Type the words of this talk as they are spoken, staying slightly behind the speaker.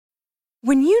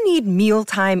When you need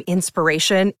mealtime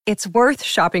inspiration, it's worth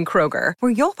shopping Kroger,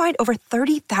 where you'll find over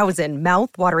 30,000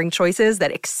 mouth-watering choices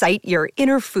that excite your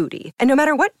inner foodie. And no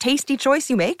matter what tasty choice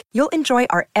you make, you'll enjoy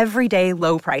our everyday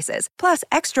low prices, plus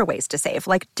extra ways to save,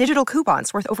 like digital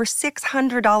coupons worth over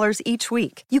 $600 each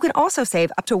week. You can also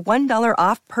save up to $1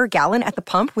 off per gallon at the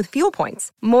pump with fuel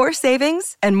points. More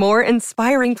savings and more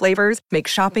inspiring flavors make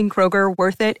shopping Kroger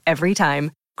worth it every time.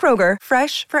 Kroger,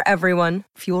 fresh for everyone.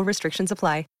 Fuel restrictions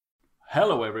apply.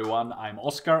 Hello everyone, I'm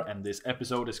Oscar and this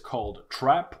episode is called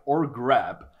Trap or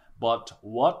Grab. But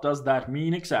what does that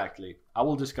mean exactly? I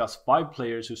will discuss 5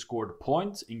 players who scored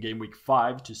points in game week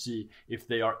 5 to see if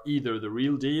they are either the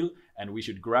real deal and we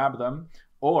should grab them,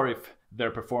 or if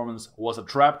their performance was a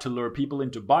trap to lure people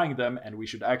into buying them and we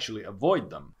should actually avoid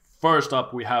them. First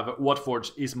up we have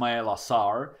Watford's Ismail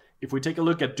Assar. If we take a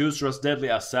look at Dusra's Deadly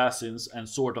Assassins and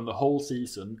sort on the whole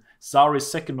season, Sarr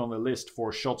is second on the list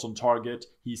for shots on target,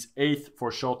 he's 8th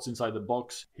for shots inside the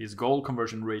box, his goal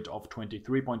conversion rate of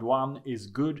 23.1 is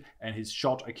good and his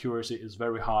shot accuracy is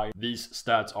very high. These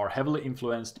stats are heavily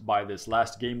influenced by this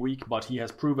last game week, but he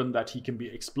has proven that he can be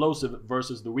explosive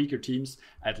versus the weaker teams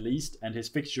at least, and his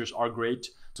fixtures are great.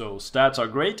 So stats are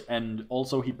great, and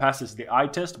also he passes the eye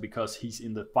test because he's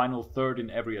in the final third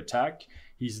in every attack.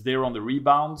 He's there on the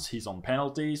rebounds, he's on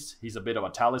penalties, he's a bit of a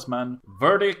talisman.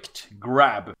 Verdict,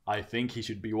 grab. I think he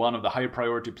should be one of the high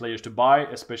priority players to buy,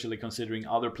 especially considering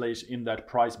other players in that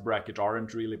price bracket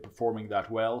aren't really performing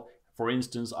that well. For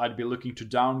instance, I'd be looking to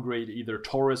downgrade either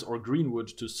Torres or Greenwood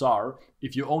to Sarr.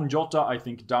 If you own Jota, I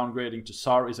think downgrading to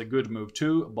Sarr is a good move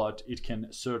too, but it can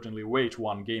certainly wait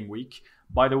one game week.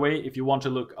 By the way, if you want to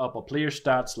look up a player's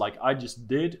stats like I just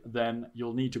did, then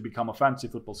you'll need to become a Fantasy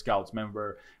Football Scouts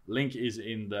member. Link is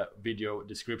in the video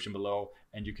description below,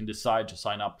 and you can decide to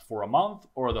sign up for a month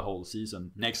or the whole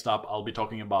season. Next up, I'll be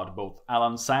talking about both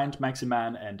Alan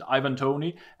Saint-Maximin and Ivan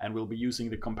Toney, and we'll be using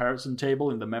the comparison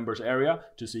table in the members area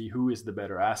to see who is the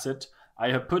better asset.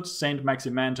 I have put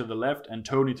Saint-Maximin to the left and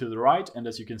Toney to the right, and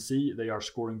as you can see, they are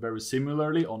scoring very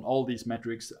similarly on all these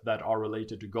metrics that are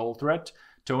related to goal threat.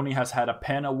 Toney has had a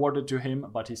pen awarded to him,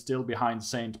 but he's still behind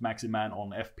Saint-Maximin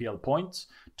on FPL points.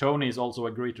 Toney is also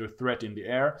a greater threat in the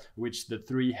air, which the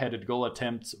 3-headed goal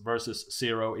attempts versus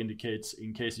 0 indicates,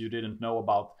 in case you didn't know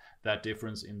about that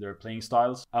difference in their playing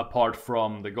styles. Apart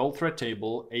from the goal threat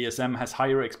table, ASM has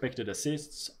higher expected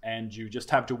assists, and you just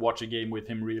have to watch a game with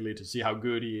him really to see how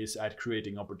good he is at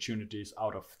creating opportunities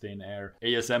out of thin air.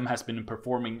 ASM has been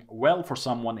performing well for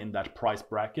someone in that price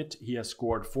bracket. He has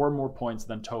scored 4 more points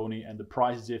than Toney, and the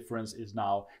price difference is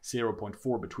now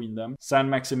 0.4 between them.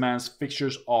 Saint-Maximin's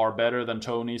fixtures are better than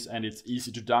Toney's, and it's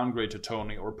easy to downgrade to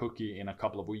Toney or Pukki in a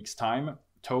couple of weeks' time.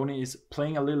 Toney is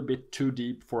playing a little bit too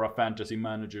deep for a fantasy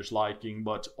manager's liking,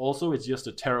 but also it's just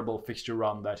a terrible fixture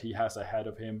run that he has ahead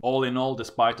of him. All in all,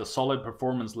 despite a solid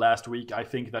performance last week, I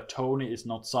think that Toney is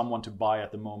not someone to buy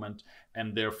at the moment,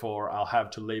 and therefore I'll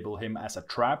have to label him as a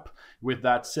trap. With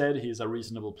that said, he is a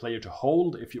reasonable player to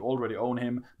hold if you already own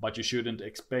him, but you shouldn't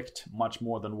expect much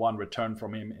more than one return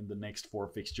from him in the next 4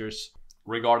 fixtures.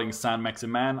 Regarding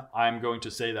Saint-Maximin, I'm going to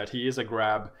say that he is a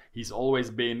grab. He's always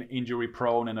been injury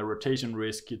prone and a rotation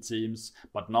risk it seems,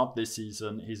 but not this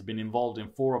season. He's been involved in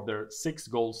 4 of their 6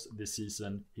 goals this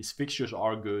season. His fixtures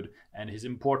are good and his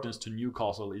importance to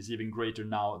Newcastle is even greater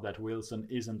now that Wilson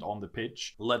isn't on the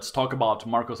pitch. Let's talk about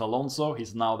Marcos Alonso.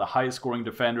 He's now the highest scoring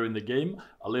defender in the game,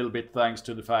 a little bit thanks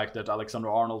to the fact that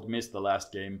Alexander-Arnold missed the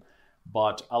last game.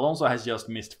 But Alonso has just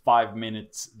missed 5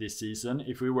 minutes this season.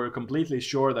 If we were completely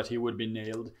sure that he would be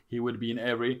nailed, he would be in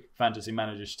every fantasy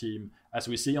manager's team. As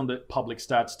we see on the public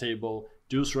stats table,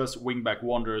 Dusra's wingback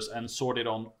wonders and sorted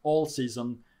on all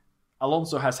season.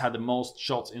 Alonso has had the most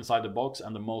shots inside the box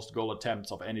and the most goal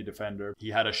attempts of any defender.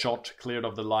 He had a shot cleared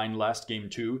of the line last game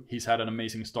too. He's had an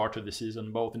amazing start to the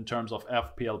season, both in terms of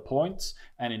FPL points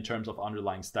and in terms of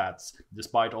underlying stats.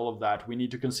 Despite all of that, we need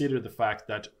to consider the fact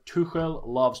that Tuchel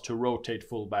loves to rotate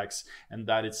fullbacks and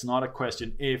that it's not a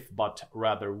question if, but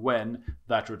rather when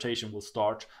that rotation will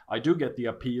start. I do get the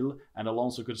appeal, and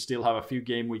Alonso could still have a few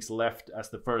game weeks left as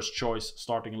the first choice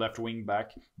starting left wing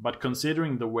back, but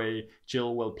considering the way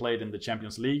Chilwell played in the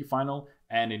Champions League final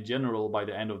and in general by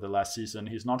the end of the last season,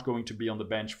 he's not going to be on the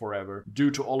bench forever. Due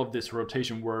to all of this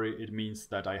rotation worry, it means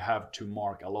that I have to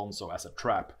mark Alonso as a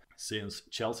trap. Since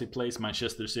Chelsea plays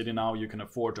Manchester City now, you can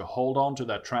afford to hold on to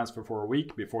that transfer for a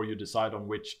week before you decide on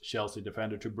which Chelsea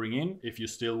defender to bring in. If you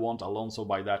still want Alonso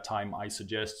by that time, I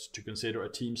suggest to consider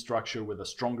a team structure with a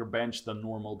stronger bench than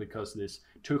normal, because this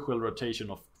Tuchel rotation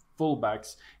of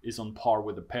fullbacks is on par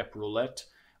with the Pep roulette.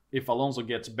 If Alonso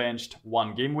gets benched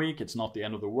one game week, it's not the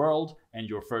end of the world, and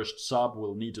your first sub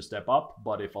will need to step up.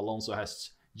 But if Alonso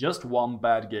has just one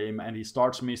bad game and he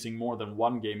starts missing more than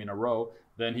one game in a row,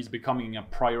 then he's becoming a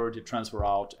priority transfer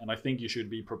out. And I think you should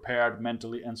be prepared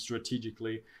mentally and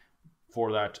strategically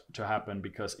for that to happen,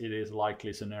 because it is a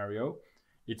likely scenario.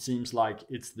 It seems like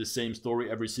it's the same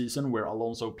story every season, where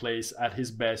Alonso plays at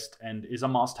his best and is a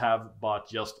must-have, but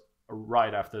just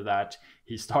right after that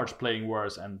he starts playing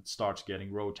worse and starts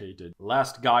getting rotated.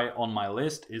 Last guy on my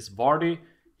list is Vardy.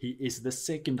 He is the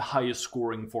second highest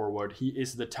scoring forward. He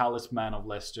is the talisman of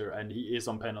Leicester and he is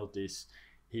on penalties.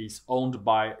 He's owned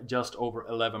by just over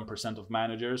 11% of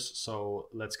managers, so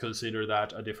let's consider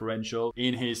that a differential.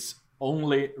 In his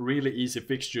only really easy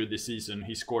fixture this season,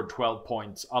 he scored 12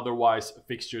 points. Otherwise,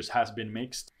 fixtures has been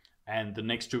mixed, and the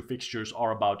next two fixtures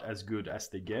are about as good as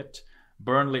they get.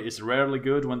 Burnley is rarely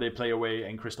good when they play away,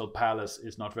 and Crystal Palace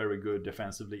is not very good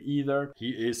defensively either. He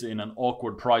is in an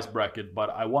awkward price bracket,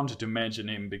 but I wanted to mention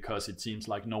him because it seems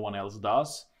like no one else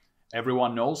does.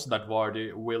 Everyone knows that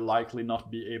Vardy will likely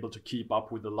not be able to keep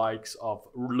up with the likes of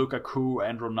Lukaku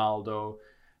and Ronaldo,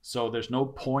 so there's no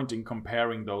point in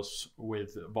comparing those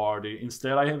with Vardy.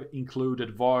 Instead, I have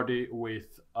included Vardy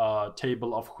with a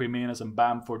table of Jimenez and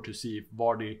Bamford to see if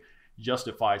Vardy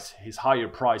justifies his higher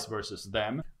price versus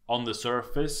them. On the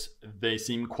surface, they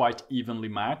seem quite evenly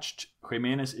matched.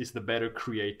 Jimenez is the better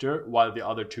creator, while the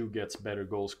other two gets better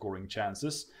goal-scoring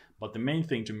chances. But the main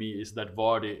thing to me is that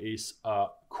Vardy is a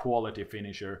quality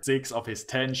finisher. 6 of his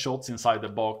 10 shots inside the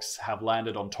box have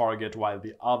landed on target, while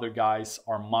the other guys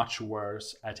are much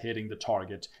worse at hitting the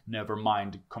target, never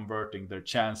mind converting their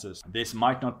chances. This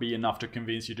might not be enough to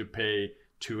convince you to pay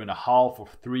 2.5 or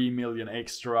 3 million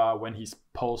extra when he's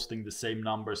posting the same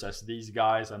numbers as these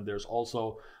guys, and there's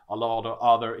also a lot of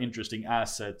other interesting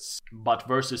assets. But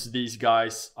versus these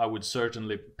guys, I would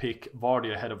certainly pick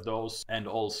Vardy ahead of those. And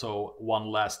also,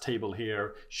 one last table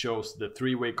here shows the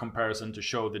three-way comparison to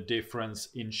show the difference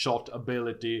in shot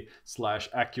ability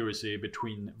 / accuracy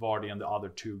between Vardy and the other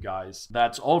two guys.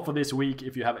 That's all for this week.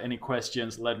 If you have any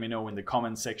questions, let me know in the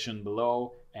comment section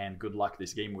below, and good luck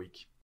this game week.